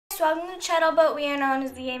welcome to the channel, but we are known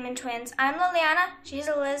as the Yaman Twins. I'm Liliana, she's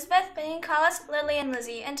Elizabeth, but you can call us Lily and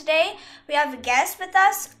Lizzy. And today we have a guest with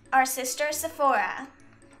us, our sister Sephora.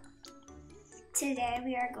 Today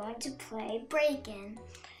we are going to play break-in.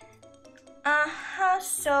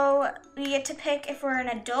 So we get to pick if we're an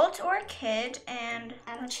adult or a kid, and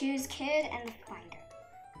choose kid and fighter.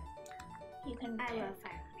 You can pick. I love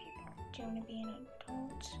fighting people. Do you want to be an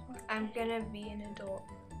adult? I'm gonna be an adult.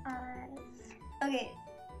 Alright. Okay.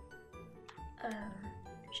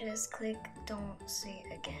 Just click don't say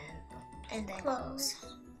again And then Close.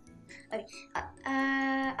 Okay. Oh,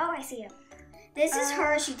 I see it. This is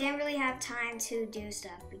her. She didn't really have time to do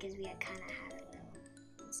stuff because we had kind of had a little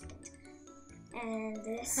incident. And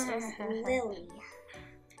this is Lily.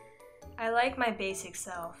 I like my basic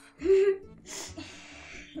self.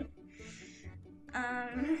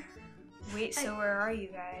 Wait, so where are you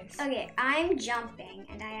guys? Okay, I'm jumping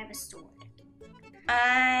and I have a sword.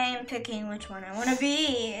 I'm picking which one I want to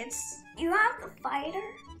be. You have the fighter?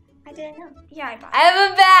 I didn't know. Yeah, I bought I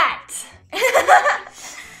have a bat!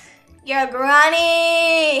 it. You're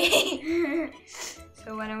Granny!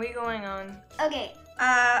 So when are we going on? Okay.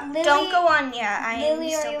 Lily, don't go on yet. Lily, I'm are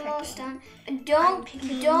you still almost picking. done?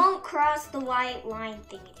 picking. Don't cross the white line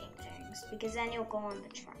thingy things because then you'll go on the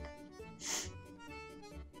truck.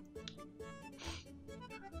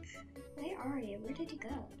 Where are you? Where did you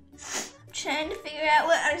go? I'm trying to figure out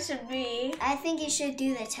what I should be. I think you should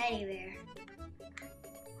do the teddy bear.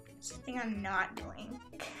 Something I'm not doing.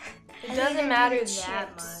 It doesn't matter that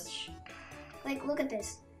chips. much. Like, look at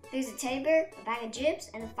this. There's a teddy bear, a bag of chips,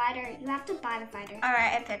 and a fighter. You have to buy the fighter.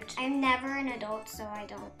 Alright, I picked. I'm never an adult, so I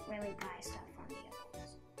don't really buy stuff from the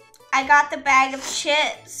adults. I got the bag of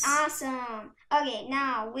chips. Awesome. Okay,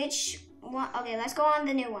 now which one? Okay, let's go on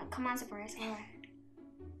the new one. Come on, Sephora.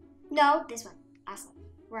 No, this one. Awesome.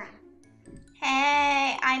 We're on.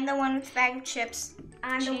 Hey, I'm the one with the bag of chips.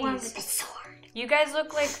 I'm the one Jeez. with the sword. You guys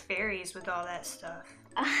look like fairies with all that stuff.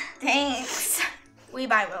 Thanks. We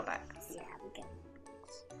buy Robux. Yeah, we can.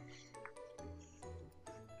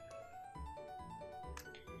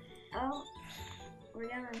 Oh, we're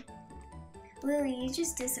done. Lily, you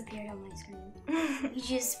just disappeared on my screen. You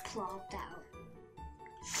just plopped out.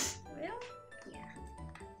 Really? Yeah.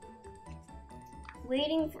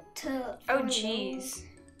 Waiting for Oh, load. jeez.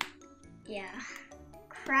 Yeah.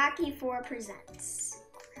 Cracky 4 presents.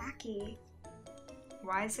 Cracky.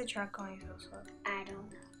 Why is the truck going so slow? I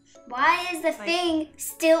don't know. Why is the thing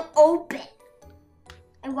still open?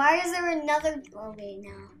 And why is there another? Oh wait,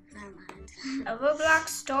 no, never mind. A Roblox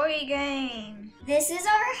story game. This is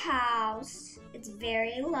our house. It's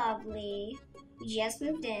very lovely. We just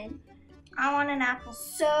moved in. I want an apple.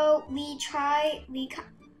 So we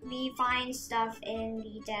find stuff in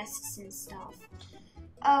the desks and stuff.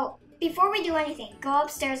 Oh, before we do anything, go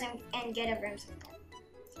upstairs and get a room something.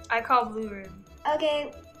 I call blue room.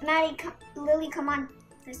 Okay, Maddie, Lily, come on.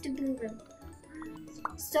 Let's do blue room.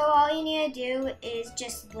 So all you need to do is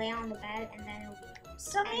just lay on the bed and then it'll be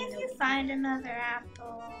So if you find another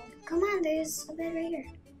apple. Come on, there's a bed right here.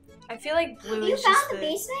 I feel like blue You is found just the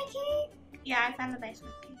basement key? Yeah, I found the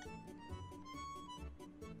basement key.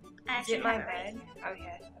 I Is actually it my have it right bed? here. Oh,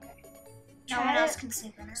 yes. Okay. No one else can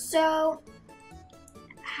sleep in it. So,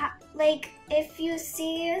 like, if you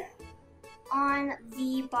see on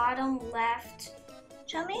the bottom left,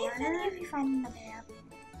 Tell me if any of you find another apple.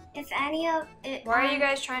 if any of it. Why are you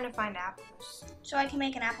guys trying to find apples? So I can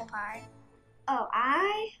make an apple pie. Oh,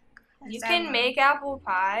 You can make apple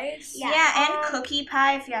pies? Yeah. Yeah, and cookie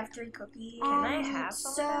pie if you have 3 cookies. Can I have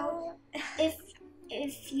some So,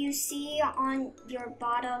 if you see on your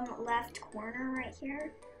bottom left corner right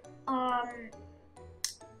here,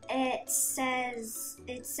 it says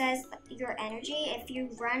your energy. If you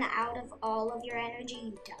run out of all of your energy,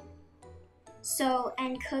 you die. So,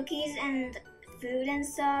 and cookies and food and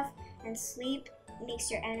stuff and sleep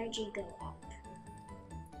makes your energy go up.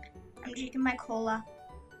 I'm drinking my cola.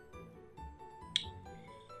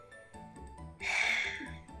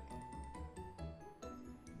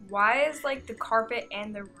 Why is like the carpet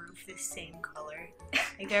and the roof the same color?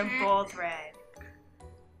 Like they're both red.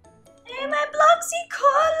 Hey, my Bloxy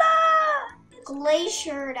cola!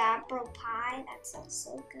 Glaciered apple pie. That sounds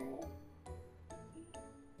so good.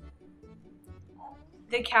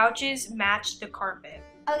 The couches match the carpet.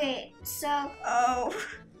 Okay, so Oh,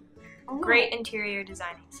 Great interior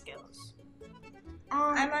designing skills.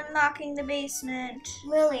 I'm unlocking the basement.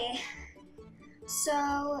 Lily.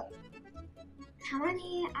 So, how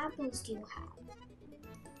many apples do you have?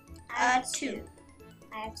 I have 2.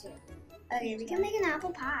 I have 2. Okay, we can make an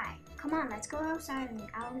apple pie. Come on, let's go outside and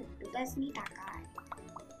let's meet that guy.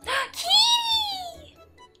 Key!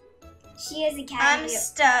 She is a cat. I'm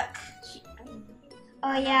stuck.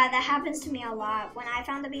 Oh yeah, that happens to me a lot. When I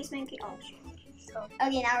found the basement key. Oh shit.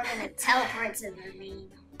 Okay, now we're gonna teleport to the main.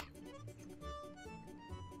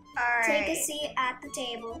 Alright. Take a seat at the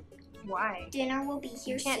table. Why? Dinner will be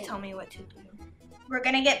here You can't soon. tell me what to do. We're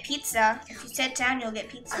gonna get pizza. If you sit down, you'll get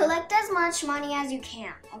pizza. Collect as much money as you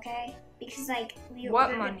can, okay? Because like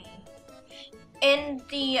What money? In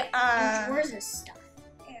the in drawers and stuff.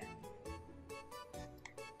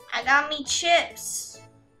 I got me chips.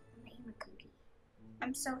 I'm gonna eat my cookie.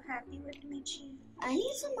 I'm so happy with my chips. I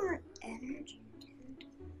need some more energy, dude.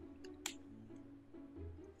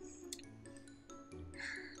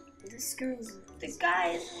 This girl's. The guy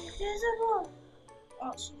is invisible.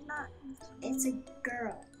 Oh, she's not. It's a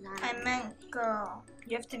girl, not. I meant girl.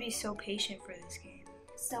 You have to be so patient for this game.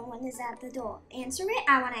 Someone is at the door. Answer it.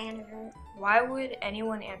 I want to answer it. Why would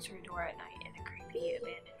anyone answer a door at night in a creepy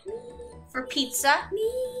abandoned home? For pizza?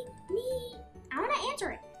 Me. I want to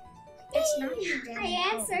answer it. It's not even.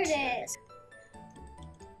 I answered it.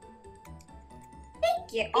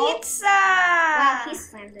 Thank you. Pizza! Wow, he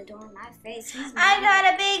slammed the door in my face. He's I mad.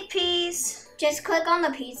 got a big piece. Just click on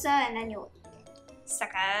the pizza and then you'll.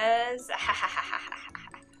 Suckers.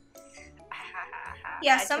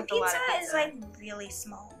 Yeah, I some took a lot of pizza is like really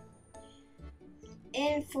small.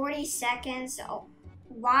 In 40 seconds. Oh,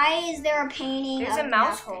 why is there a painting? There's of a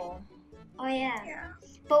mouse nothing? hole. Oh yeah. Yeah.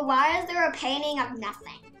 But why is there a painting of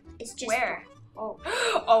nothing? It's just. Where? Oh.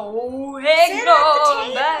 Oh, heck Sit no! at the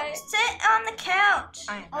table. Bye. Sit on the couch.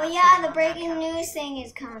 I am Oh not yeah, sitting the on breaking that couch. news thing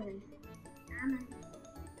is coming.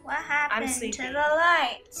 What happened to sleepy. the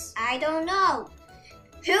lights? I don't know.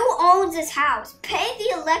 Who owns this house? Pay the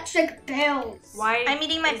electric bills. Why? I'm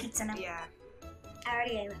eating my is- pizza now. Yeah. I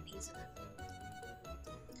already ate my pizza.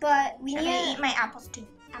 But we I'm need. gonna eat my apples too.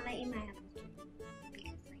 I'm gonna eat my apple too.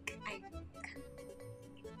 Because like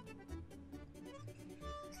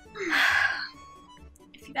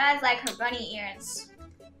If you guys like her bunny ears,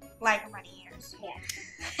 like her bunny ears. Yeah.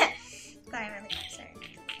 I really like her.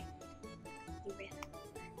 You ran out of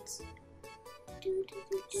words.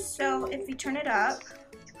 So if we turn it up,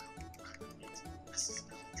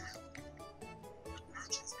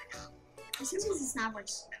 Sometimes it's not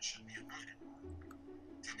working.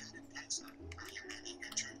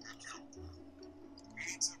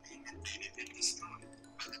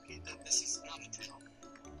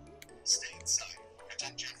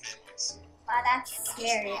 Wow, that's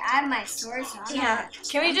scary. I have my sword, so I'm yeah.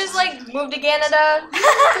 Can we just like move to Canada?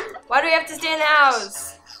 Why do we have to stay in the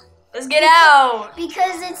house? Let's get out.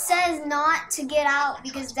 Because it says not to get out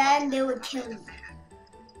because then they would kill you.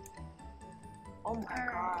 Oh my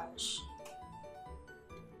gosh.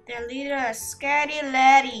 Their leader is Scary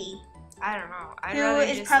Laddie, I don't know. I'd who rather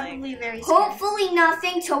is just probably very scared. Hopefully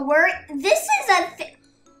nothing to worry. This is a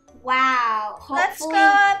wow. Let's Hopefully,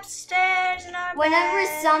 go upstairs in our whenever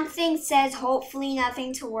bed. something says hopefully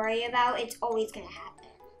nothing to worry about, it's always gonna happen.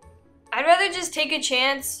 I'd rather just take a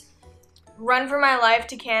chance, run for my life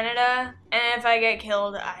to Canada, and if I get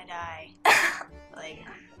killed, I die. Like,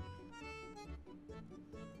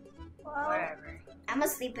 Well, whatever. I'm gonna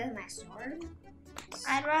sleep with my sword.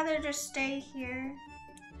 I'd rather just stay here.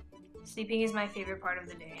 Sleeping is my favorite part of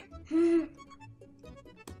the day.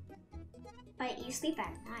 But you sleep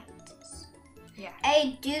at night. Yeah.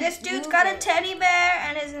 Hey, dude. This dude's got a teddy bear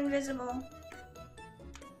and is invisible.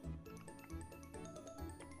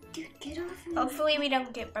 Dude, get off of me. Hopefully we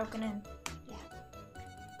don't get broken in.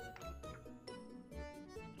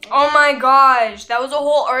 Oh my gosh, that was a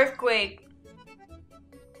whole earthquake.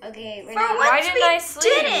 Okay, we're For not. Why once didn't we I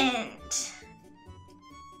sleep? didn't. Oh,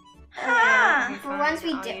 Huh. Okay, For fine, once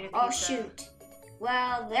we I'll did. eat a Oh pizza. shoot.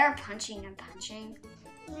 Well, they're punching and punching.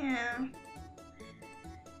 Yeah.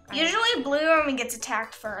 Usually blue room gets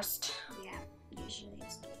attacked first. Yeah, usually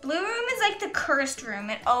it's. Blue room is like the cursed room.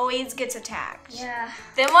 It always gets attacked. Yeah.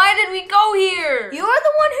 Then why did we go here? You're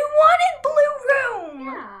the one who wanted blue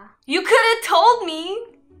room. Yeah. You could have told me.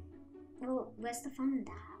 Well, what's the fun in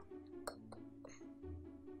that?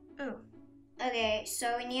 Ooh. Okay,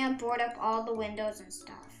 so we need to board up all the windows and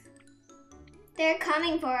stuff. They're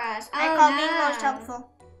coming for us. Oh, I call no. being most helpful.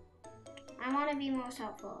 I want to be most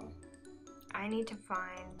helpful. I need to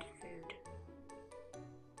find food.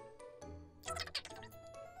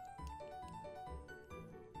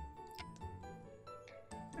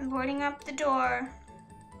 I'm boarding up the door.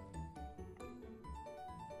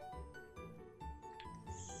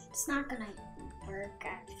 It's not gonna work,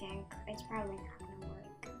 I think. It's probably not gonna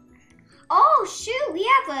work. Oh shoot, we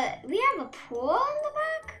have a pool in the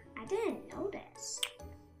back? I didn't notice.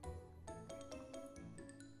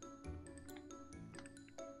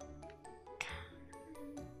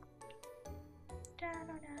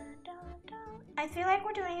 I feel like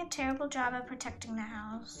we're doing a terrible job of protecting the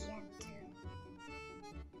house. Yeah, too.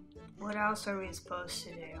 What else are we supposed to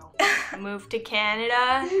do? Move to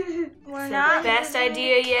Canada? We're It's not the best moving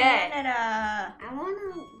idea to yet. Canada. I want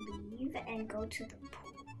to leave and go to the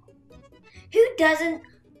pool. Who doesn't?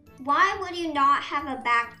 Why would you not have a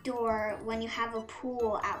back door when you have a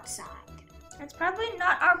pool outside? It's probably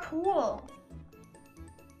not our pool.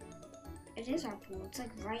 It is our pool. It's like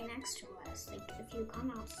right next to us. Like if you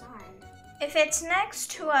come outside. If it's next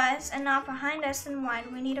to us and not behind us, then why do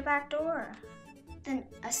we need a back door? Then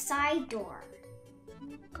a side door. Oh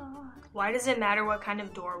my God. Why does it matter what kind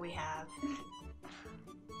of door we have?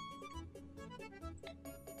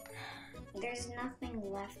 There's nothing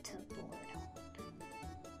left to board up.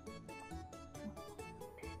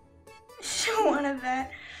 Show one of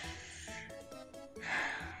that.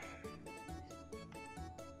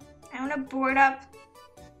 I want to board up.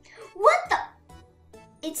 What the?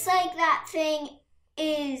 It's like that thing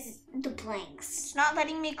is the blanks. It's not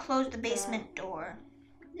letting me close the basement door.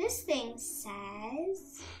 This thing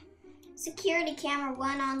says security camera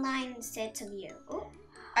 1 online and set to view. Ooh.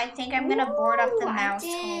 I think I'm gonna board up the Ooh, mouse I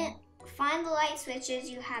didn't hole. find the light switches.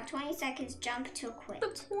 You have 20 seconds. Jump to quit.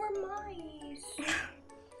 The poor mice.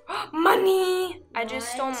 Money! I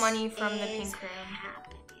just stole What money from the is pink room.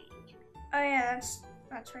 happening? Oh yeah,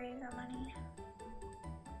 that's where you got money.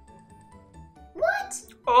 What?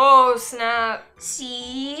 Oh, snap.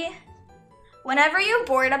 See? Whenever you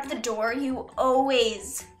board up the door, you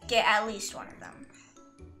always get at least one of them.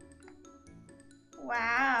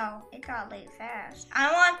 Wow, it got late fast.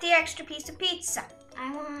 I want the extra piece of pizza.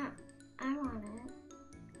 I want it.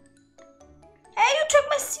 Hey, you took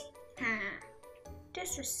my seat. Huh.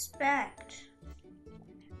 Disrespect.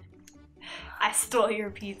 I stole your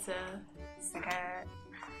pizza. Sucker.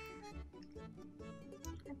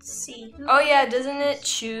 Let's see. Oh yeah, doesn't it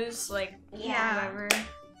choose like Yeah. whoever?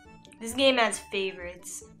 This game has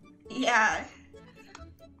favorites. Yeah.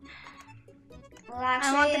 Well,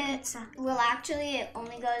 I want the actually, pizza. it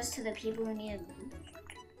only goes to the people who need it.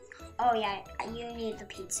 Oh yeah, you need the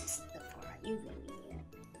pizza, Sephora. You really need it.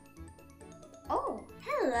 Oh,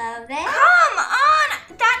 hello there. Come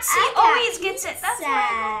on! That seat I got always gets it. That's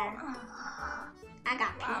why pizza. I I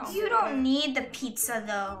got Wow. pizza. You don't need the pizza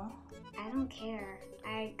though. I don't care.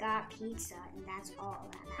 I got pizza, and that's all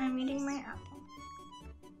that matters. I'm eating my apple.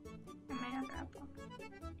 I might have apple.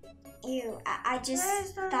 Ew, I just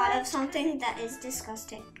Where's the thought ice of something that is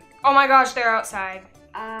disgusting. Oh my gosh, they're outside.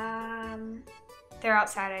 They're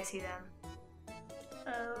outside, I see them.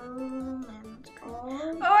 Oh man.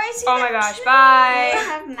 Oh, Oh, I see Oh them my gosh, too. we bye.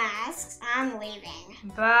 have masks. I'm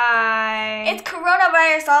leaving. Bye. It's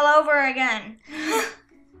coronavirus all over again.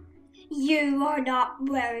 You are not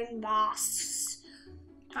wearing masks.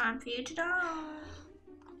 Time for you to die.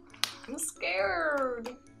 I'm scared.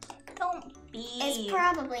 Don't be. It's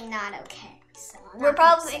probably not okay. So I'm We're not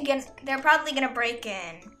probably gonna gonna. say They're probably gonna break in.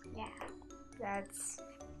 it. Yeah. That's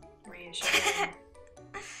reassuring.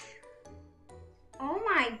 Oh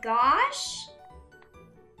my gosh.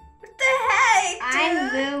 What the heck,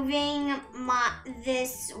 I'm moving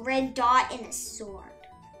this red dot in a sword.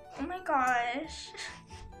 Oh my gosh.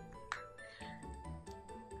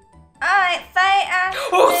 Alright, fight after.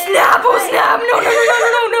 Oh snap! Oh snap!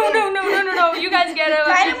 No! You guys get him.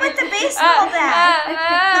 Fight him with the baseball bat.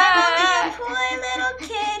 I'm only a poor little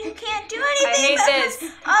kid who can't do anything. hate because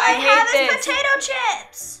this. All I I have hate is this. potato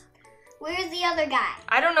chips. Where's the other guy?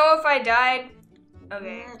 I don't know if I died.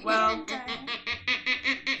 Okay, well,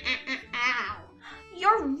 Ow.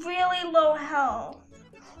 You're really low health.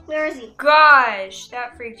 Where is he? gosh,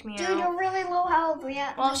 that freaked me Dude, out. you're really low health,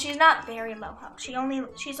 Bria. Well, she's not very low health. She's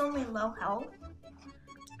only low health.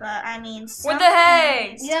 But I mean, What the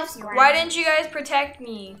heck? You have scratches. Why didn't you guys protect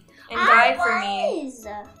me and die for me? was.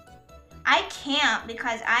 I can't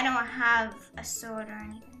because I don't have a sword or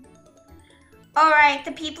anything. Alright,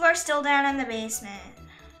 the people are still down in the basement.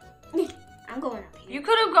 I'm going up here. You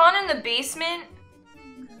could have gone in the basement.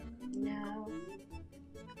 No.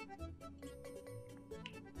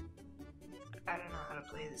 I don't know how to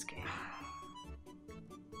play this game.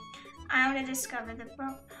 I want to discover the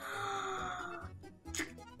bro.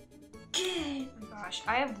 Good. Oh my gosh,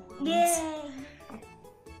 I have wounds. Yay.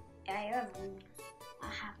 Yeah, you have wounds.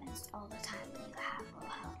 That happens all the time when you have low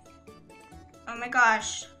health. Oh my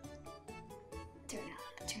gosh. Turn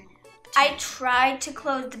up, turn up. I tried to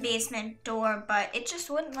close the basement door, but it just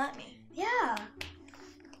wouldn't let me. Yeah.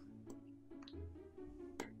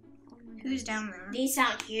 Who's down there? These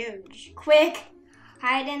sound huge. Quick,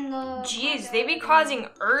 hide in the. Jeez, they be causing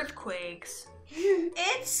earthquakes.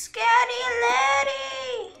 It's Scary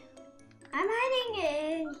Letty. I'm hiding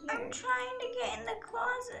in I'm here. trying to get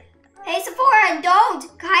closet. Hey, Sephora, don't!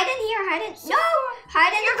 Hide in here, hide in... No!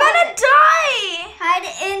 Hide in You're the closet. gonna die! Hide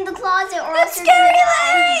in the closet or That's else you're scary, gonna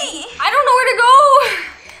die. Lily! I don't know where to go.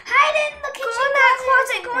 Hide in the Go kitchen in that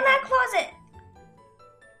closet. Go in that closet.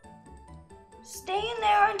 Stay in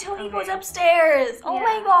there until he goes upstairs. Oh Yeah.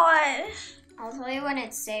 my gosh. I'll tell you when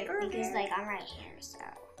it's safe because, like, I'm right here, so...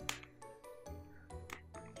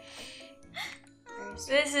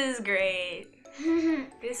 This is great.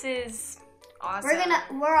 This is awesome.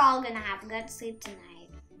 We're all gonna have a good sleep tonight.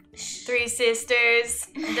 3 sisters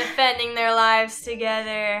defending their lives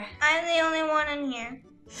together. I'm the only one in here.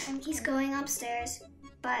 He's going upstairs,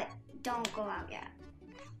 but don't go out yet.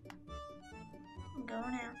 I'm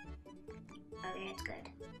going out. Okay, it's good.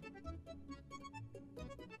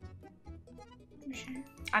 You sure?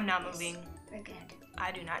 I'm not moving. We're good.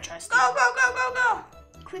 I do not trust Go, you. go, go, go,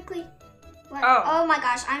 go. Quickly. What? Oh. Oh my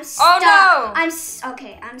gosh, I'm stuck. Oh no!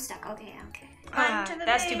 Okay, I'm stuck. Okay. Run to the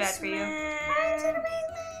That's too bad for you. basement.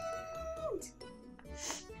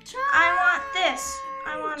 I want this.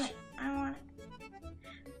 I want it. I want it.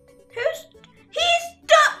 He's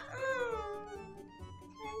stuck.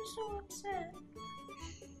 I'm so upset.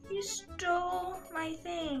 You stole my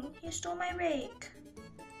thing. You stole my rake.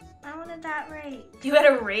 I wanted that rake. You had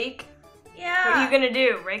a rake? Yeah. What are you gonna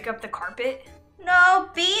do? Rake up the carpet? No,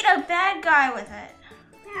 beat a bad guy with it.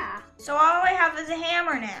 Yeah. So all I have is a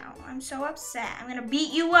hammer now. I'm so upset. I'm gonna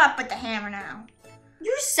beat you up with the hammer now.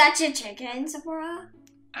 You're such a chicken, Sephora.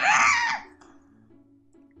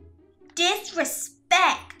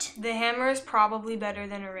 Disrespect. The hammer is probably better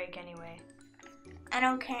than a rake anyway. I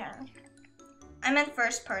don't care. I'm in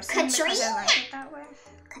first person because I like it that way.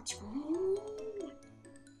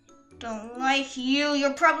 Don't like you.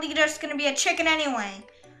 You're probably just gonna be a chicken anyway.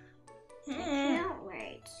 Can't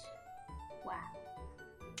wait. Wow.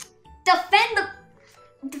 Defend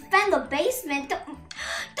the basement. Kitty!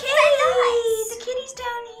 The kitty's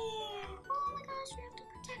down here. Oh my gosh, we have to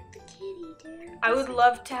protect the kitty, dude. I would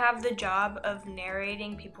love to have the job of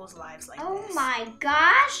narrating people's lives like Oh this. my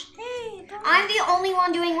gosh. Hey, don't I'm the only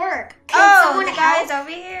one doing work. Can Oh, someone the help? guy's over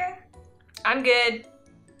here. I'm good.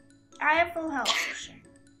 I have full health. For sure.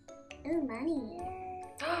 Ooh, money.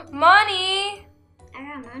 Money? I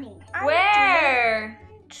got money. Where?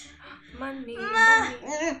 Money. Money.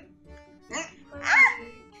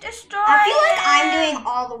 Destroy I feel like it. I'm doing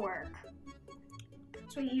all the work.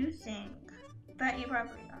 That's what you think, but you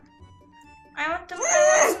probably are. I want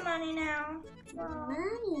some money now. Well,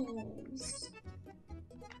 Monies.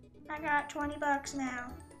 I got $20 now.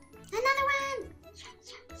 Another one.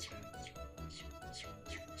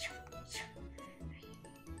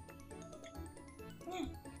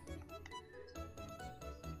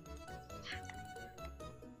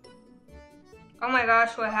 Oh my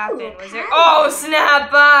gosh, what happened? Was there? Patty. Oh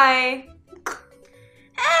snap! Bye.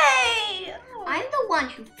 Hey! I'm the one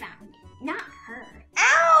who found it, not her.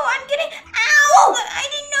 Ow! I'm getting. Ow! I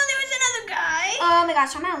didn't know there was another guy. Oh my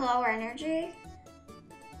gosh, I'm at lower energy.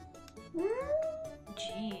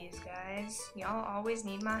 Jeez, guys, y'all always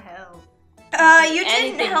need my help. You didn't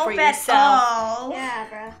anything help for at yourself. all. Yeah,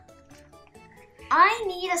 bro. I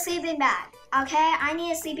need a sleeping bag. Okay, I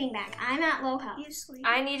need a sleeping bag. I'm at low health. You sleep.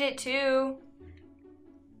 I need it too.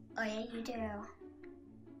 Oh yeah, you do.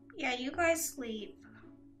 Yeah, you guys sleep.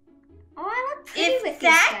 Oh, I look pretty If with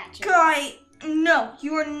that these guy, no,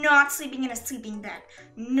 you are not sleeping in a sleeping bag.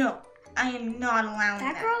 No, I am not allowing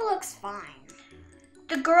that. That girl looks fine.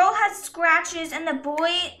 The girl has scratches, and the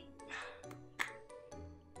boy.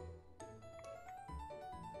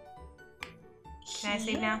 Can I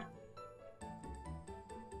sleep now?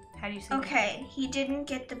 How do you sleep? Okay, he didn't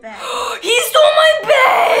get the bed. He stole my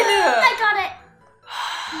bed! I got it.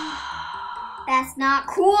 That's not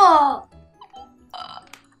cool.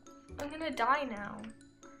 I'm gonna die now.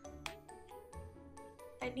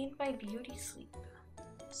 I need my beauty sleep.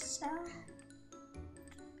 So.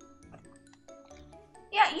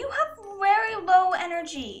 Yeah, you have very low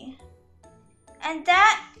energy. And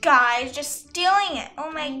that guy is just stealing it.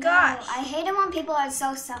 Oh my gosh. I hate it when people are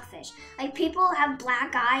so selfish. Like, people have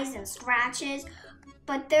black eyes and scratches,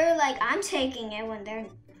 but they're like, I'm taking it when they're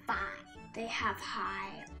fine. They have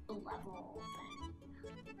high level.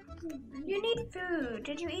 You need food.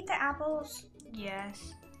 Did you eat the apples?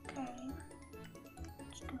 Yes. Okay.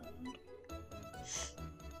 That's good.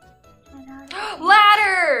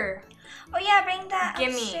 Ladder! Oh yeah, bring that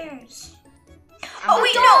Gimme. upstairs. I'm Oh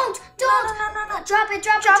wait, Don't! no. Drop it,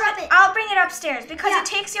 drop it. I'll bring it upstairs because Yeah. it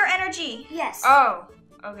takes your energy. Yes. Oh,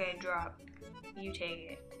 okay, drop. You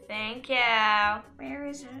take it. Thank you. Where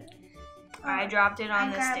is it? I dropped it on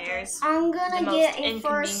I the grabbed it. stairs. I'm gonna The get most a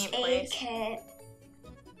first inconvenient aid place. kit.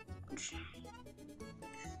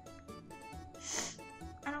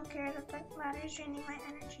 scared that the ladder is draining my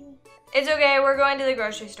energy. It's okay. We're going to the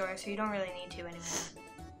grocery store, so you don't really need to anymore.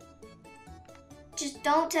 Just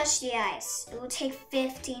don't touch the ice. It will take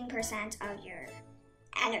 15% of your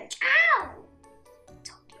energy. Ow!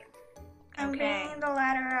 I'm Okay. bringing the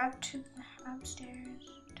ladder up to upstairs.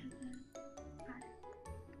 To the ladder.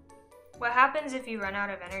 What happens if you run out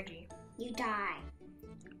of energy? You die.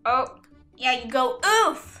 Oh, Yeah, you go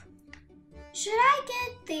oof. Should I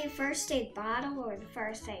get the first aid bottle or the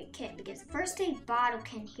first aid kit? Because the first aid bottle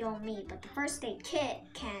can heal me, but the first aid kit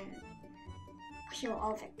can heal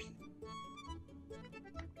other people.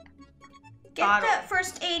 Get Bottle. the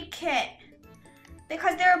first aid kit.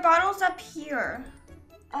 Because there are bottles up here.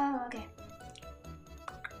 Oh, okay.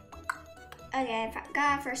 Okay, I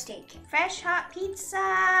got a first aid kit. Fresh hot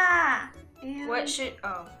pizza. what should?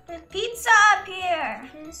 Oh, There's pizza up here.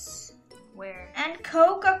 This. where? And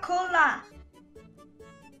Coca-Cola.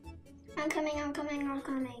 I'm coming, I'm coming, I'm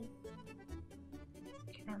coming.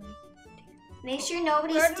 Can Make sure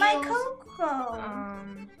nobody Where'd my steals. Coke go?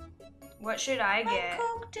 what should I My get?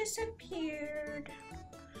 Coke disappeared.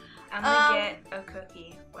 I'm gonna get a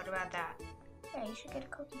cookie. What about that? Yeah, you should get a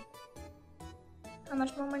cookie. How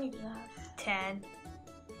much more money do you have? 10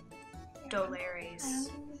 dollars. I don't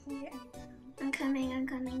think we can get anything. I'm coming, I'm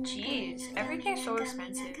coming. I'm Jeez, coming, I'm everything's so coming,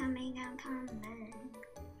 I'm coming, expensive. I'm coming.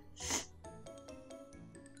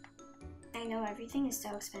 I know everything is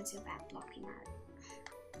so expensive at Blocky Mart.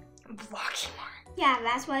 Blocky Mart. Yeah,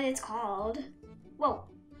 that's what it's called. Whoa.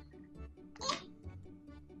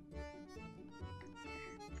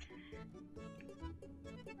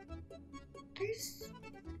 There's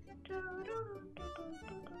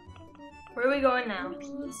Where are we going now?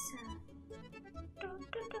 pizza.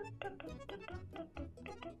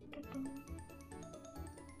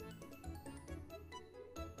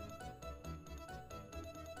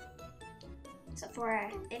 Sephora,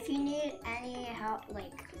 if you need any help,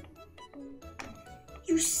 like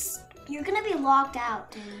you're gonna be locked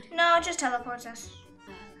out, dude. No, it just teleports us.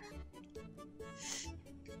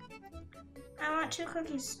 I want 2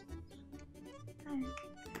 cookies.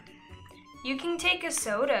 You can take a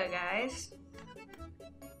soda, guys.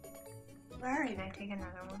 Where are you? Can I take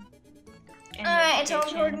another one? In Alright, the it's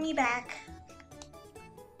kitchen. teleported me back.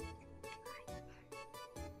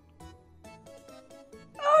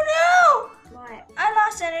 Oh no! What? I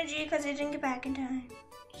lost energy because I didn't get back in time.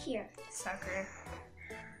 Here. Sucker.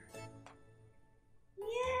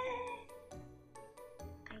 Yay!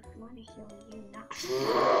 I want to heal you,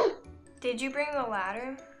 not. Did you bring the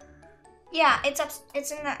ladder? Yeah, it's up.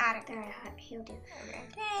 It's in the attic. There, I healed you. Okay.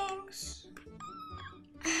 Thanks.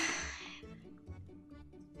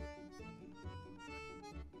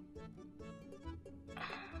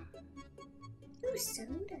 Ooh,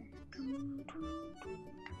 soda.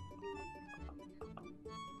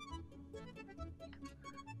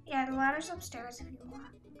 Yeah, the ladder's upstairs if you want.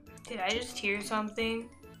 Did I just hear something?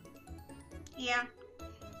 Yeah.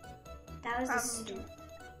 That was a Probably.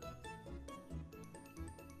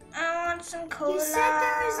 I want some cola. You said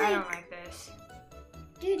there was I like, don't like this.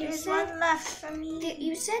 dude. You There's said one left for me.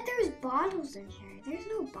 you said there was bottles in here. There's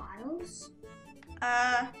no bottles.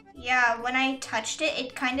 Yeah, when I touched it,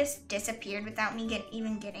 it kind of disappeared without me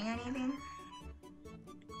even getting anything.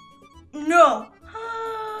 No!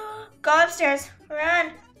 Go upstairs.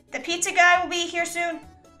 Run. The pizza guy will be here soon.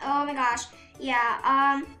 Oh my gosh.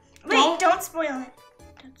 Yeah. Wait, don't spoil it.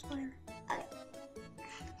 Don't spoil it.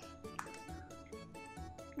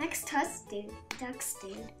 Next Tusk dude. Ducks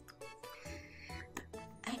dude.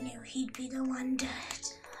 I knew he'd be the one to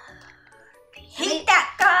Wait. hate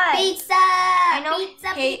that guy. Pizza. I know Pizza.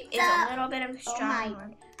 hate Pizza. is a little bit of a Oh strong my.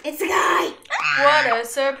 one. It's a guy. What a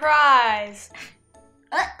surprise!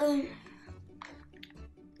 Uh-oh.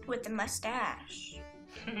 With the mustache.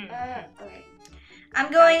 Okay.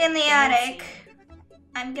 I'm going in the Fancy. attic.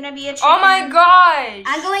 I'm gonna be a chicken. Oh my gosh!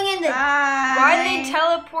 I'm going in the. Why did they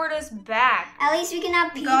teleport us back? At least we can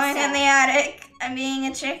have pizza. Going in the attic. I'm being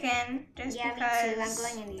a chicken just Yeah, because me too. I'm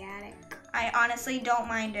going in the attic. I honestly don't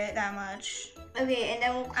mind it that much. Okay, and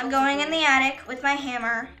then we'll. I'm going in the attic with my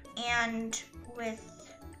hammer and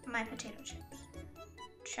with my potato chips.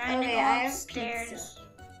 Trying to Okay, go I have upstairs. pizza.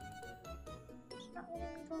 It's not letting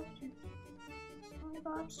me go upstairs. I want to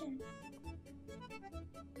go upstairs.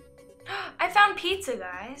 I found pizza,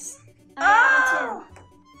 guys. Oh!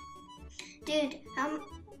 Dude,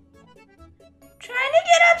 Trying to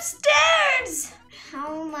get upstairs!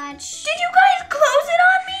 how much? Did you guys close it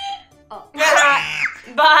on me?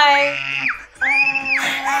 Oh. Bye.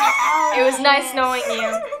 Oh, It was nice yes. knowing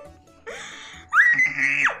you.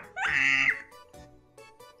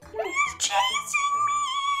 He's chasing me!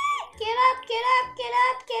 Get up, get up, get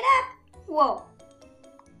up, get Whoa.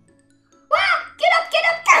 Wow! Get up, get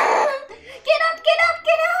up! Get up, get up,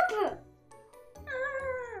 get up!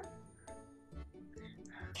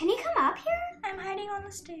 Can he come up here? I'm hiding on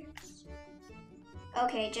the stairs.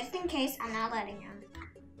 Okay, just in case, I'm not letting him.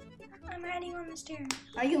 I'm hiding on the stairs.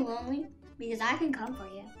 Are you lonely? Because I can come for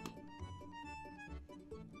you.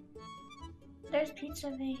 There's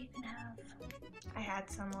pizza that you can have. I had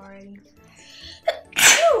some already.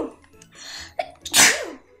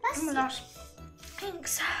 Oh my gosh.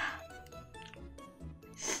 Thanks.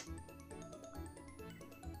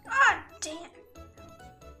 Ah, damn.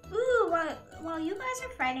 Ooh, while you guys are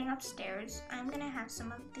fighting upstairs, I'm gonna have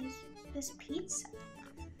some of this pizza.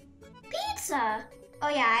 Pizza? Oh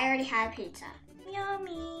yeah, I already had pizza.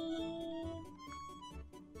 Yummy.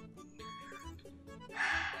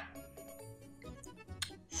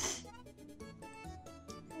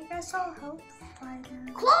 I guess I'll help fighter.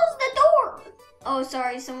 Close the door! Oh,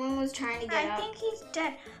 sorry, someone was trying to get I up. think he's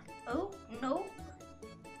dead. Oh, no.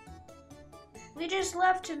 We just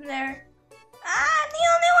left him there. Ah, I'm the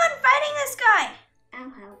only one fighting this guy. I'll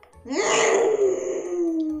help.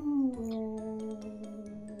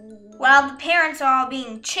 While the parents are all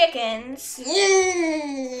being chickens,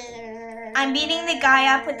 I'm beating the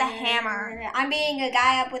guy up with the hammer. I'm beating a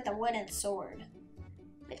guy up with a wooden sword.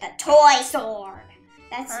 With a toy sword.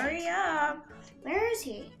 That's Hurry it. up. Where is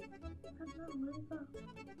he?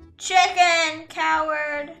 Chicken,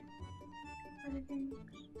 coward.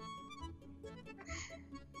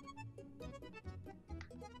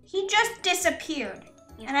 He just disappeared.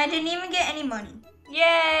 And I didn't even get any money.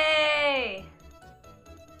 Yay!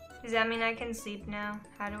 Does that mean I can sleep now?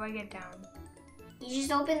 How do I get down? You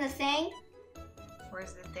just open the thing.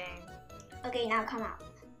 Where's the thing? Okay, now come out.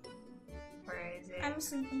 Where is it? I'm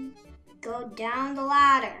sleeping. Go down the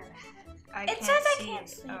ladder. It says I can't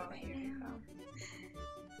sleep Oh, right here you now. go.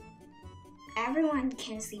 Everyone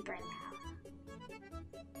can sleep right now.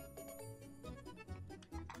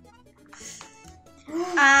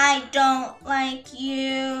 I don't like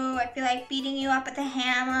you. I feel like beating you up with a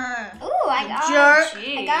hammer. Ooh, I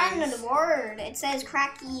got an Jeez. award. It says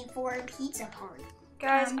Cracky for Pizza Party.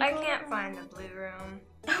 Guys, I can't find the blue room.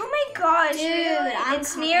 Oh my gosh, Dude, really? I'm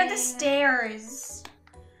It's near the coming. stairs.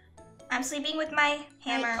 I'm sleeping with my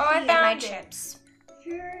hammer Oh, I and my found it. chips.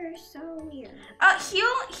 You're so weird. Heal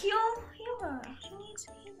her. She needs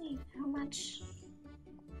healing. How much?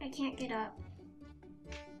 I can't get up.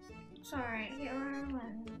 Sorry, you're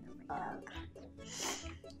one bug.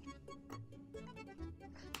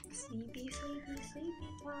 Sleepy, sleepy, sleepy.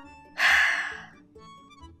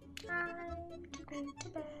 Time to go to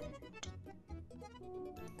bed.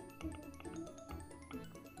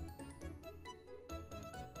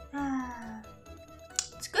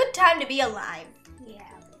 It's a good time to be alive. Yeah.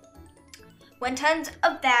 When tons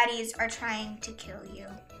of baddies are trying to kill you.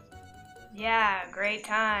 Yeah, great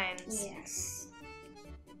times. Yes.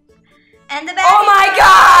 And the baddies. Oh my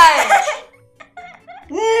gosh!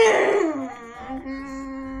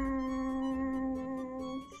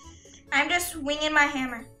 I'm just winging my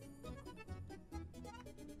hammer.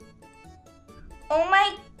 Oh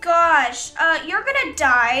my gosh. You're gonna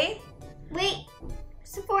die. Wait.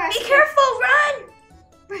 Sephora. Be careful, run!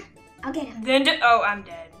 Run. I'll get him. Oh, I'm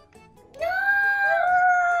dead. No!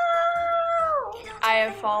 I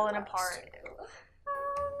have fallen apart.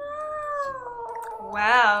 Oh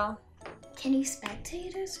Wow. Can you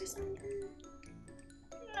spectate us or something?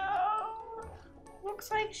 no. No.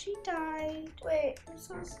 Looks like she died. Wait, I'm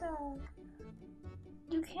so sad.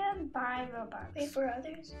 You can't buy Robux. Wait for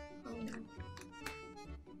others? Ooh,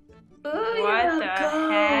 What you're the a heck?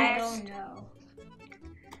 I don't know.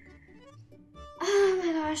 Oh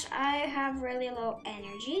my gosh, I have really low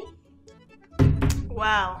energy.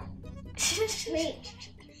 Wow. Wait.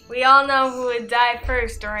 We all know who would die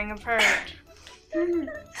first during a purge. Ooh, an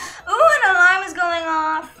alarm is going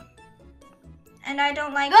off. And I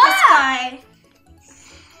don't like this Ah! guy.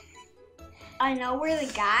 I know where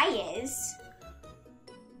the guy is.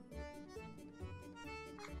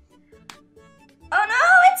 Oh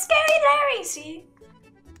no, it's Scary Larry, see?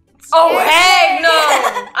 Oh, heck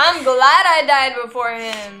no! I'm glad I died before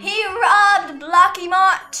him. He robbed Blocky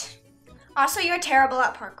Mott. Also, you're terrible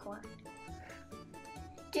at parkour.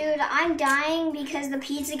 Dude, I'm dying because the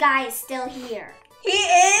pizza guy is still here. He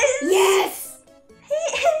is? Yes! He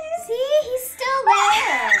is? See, he's still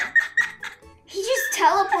there. He just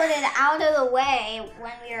teleported out of the way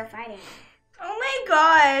when we were fighting. Oh my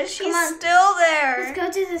gosh, Come he's on. still there. Let's go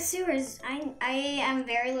to the sewers. I am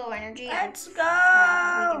very low energy. Let's go.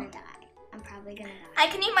 I'm probably gonna die. I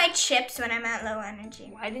can eat my chips when I'm at low energy.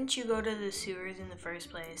 Why didn't you go to the sewers in the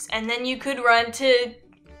first place? And then you could run to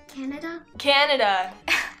Canada? Canada.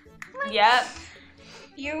 Yep.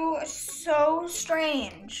 You are so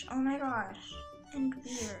strange. Oh my gosh. And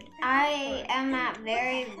weird. I am not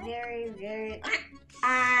very, very, very.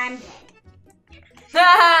 I'm.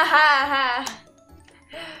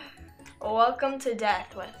 Welcome to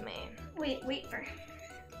death with me. Wait for.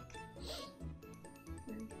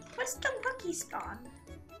 What's the lucky spawn?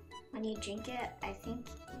 When you drink it, I think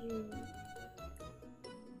you.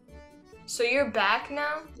 So you're back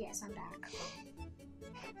now? Yes, I'm back.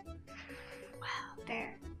 Wow,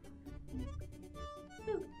 there.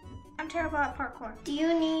 Ooh, I'm terrible at parkour. Do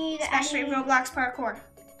you need Especially any... Roblox parkour.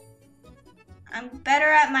 I'm better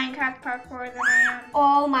at Minecraft parkour than I am.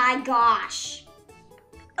 Oh my gosh.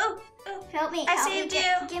 Oh. Help me. I help saved me.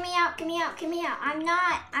 you. Get me out.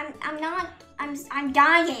 I'm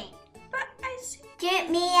dying. But I saved Get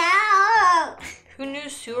me out. Who knew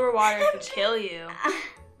sewer water could kill you?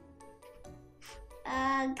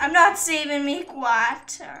 I'm not saving me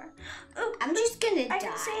water. Ooh, I'm just gonna die. I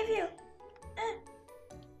can save you.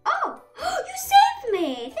 Oh, you saved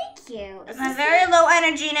me. Thank you. Is I'm this very it? low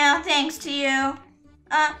energy now, thanks to you.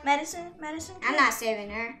 Medicine. I'm not saving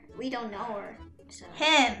her. We don't know her. So.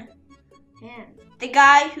 Him. The The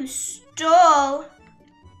guy who stole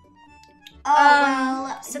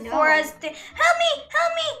well, Sephora's thing. Help me!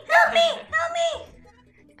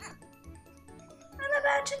 I'm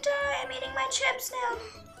about to die. I'm eating my chips now.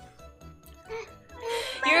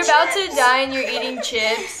 My You're about to chips. die and you're eating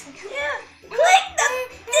chips. Yeah. Click the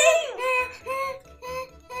thing.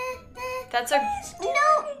 That's a.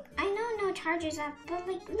 No, I know no charges up, but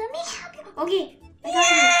like, let me help you. Okay. Yay!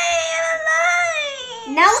 I'm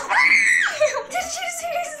alive. Now. Did you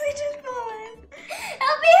seriously just fall in?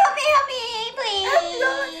 Help me,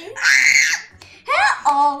 please. Help.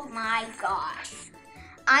 Oh my gosh.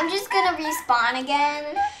 I'm just gonna respawn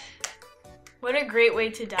again. What a great way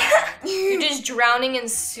to die. You're just drowning in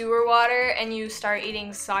sewer water and you start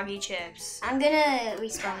eating soggy chips. I'm gonna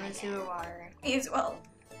respawn In again. sewer water. Me as well.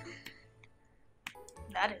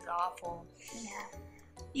 That is awful. Yeah.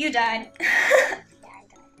 You died. I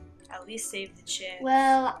died. At least save the chips.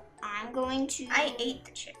 Well, I'm going to. I ate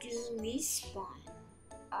the chips. do respawn.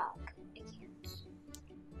 Oh, I can't.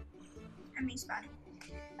 I'm respawning.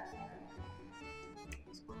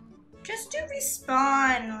 Just do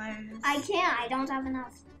respawn, Liz. I can't. I don't have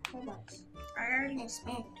enough Robux. I already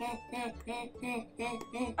respawned.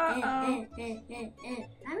 I'm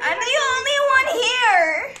I'm the only one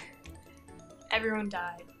here. Everyone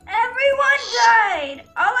died. Everyone died.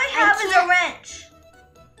 All I have is a can't- wrench.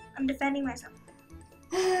 I'm defending myself.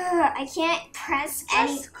 I can't press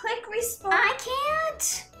any. Just click respawn. I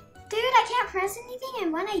can't. Dude, I can't press anything,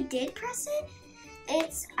 and when I did press it,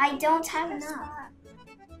 I don't have enough.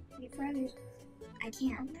 Wait for others. I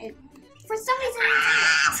can't. For some reason,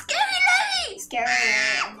 Scary Lily! scary.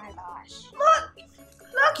 Oh my gosh. Look,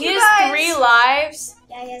 He you has guys. 3 lives.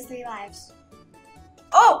 Yeah, he has 3 lives.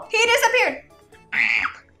 Oh, he disappeared.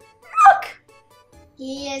 Look.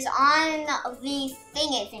 He is on the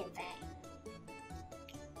thingy thing.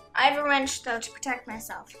 I have a wrench though to protect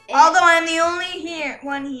myself. Although I'm the only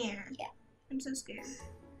one here. Yeah. I'm so scared.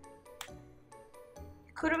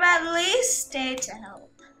 Could have at least stayed to help.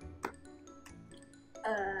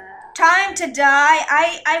 Time to die.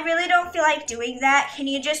 I really don't feel like doing that. Can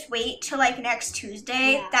you just wait till like next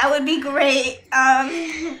Tuesday? Yeah. That would be great.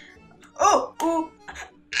 Oh,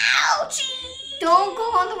 ouchie! Don't go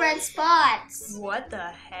on the red spots. What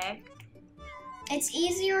the heck? It's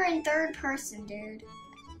easier in third person, dude.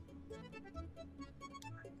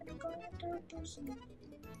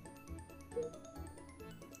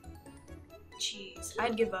 Jeez,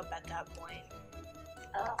 I'd give up at that point.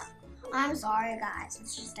 Ugh. I'm sorry, guys.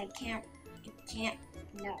 It's just I can't.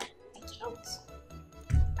 No, I can't.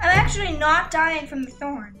 I'm actually not dying from the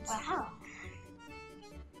thorns. Wow.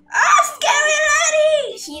 Ah,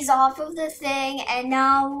 scary lady! He's off of the thing, and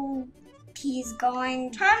now he's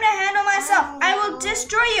going. Time to handle myself. I will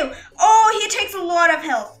destroy you. Oh, he takes a lot of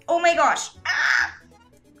health. Oh my gosh. Ah!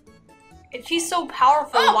 If he's so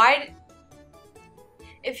powerful, Oh! why?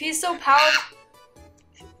 If he's so powerful,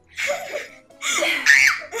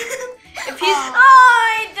 if he's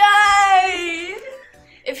I died.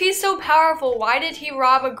 if he's so powerful, why did he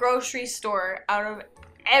rob a grocery store out of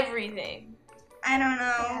everything? I don't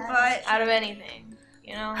know, Yeah. but Out of anything,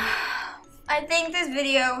 you know? I think this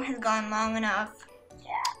video has gone long enough.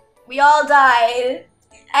 Yeah. We all died.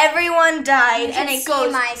 Everyone died, You and can it see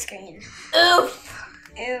goes my screen. oof.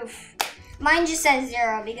 Oof. Mine just says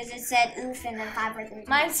 0 because it said oof and then 5 or 3.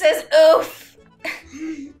 Mine says oof.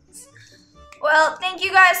 Well, thank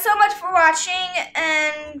you guys so much for watching,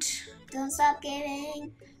 and Don't stop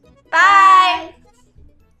giving. Bye.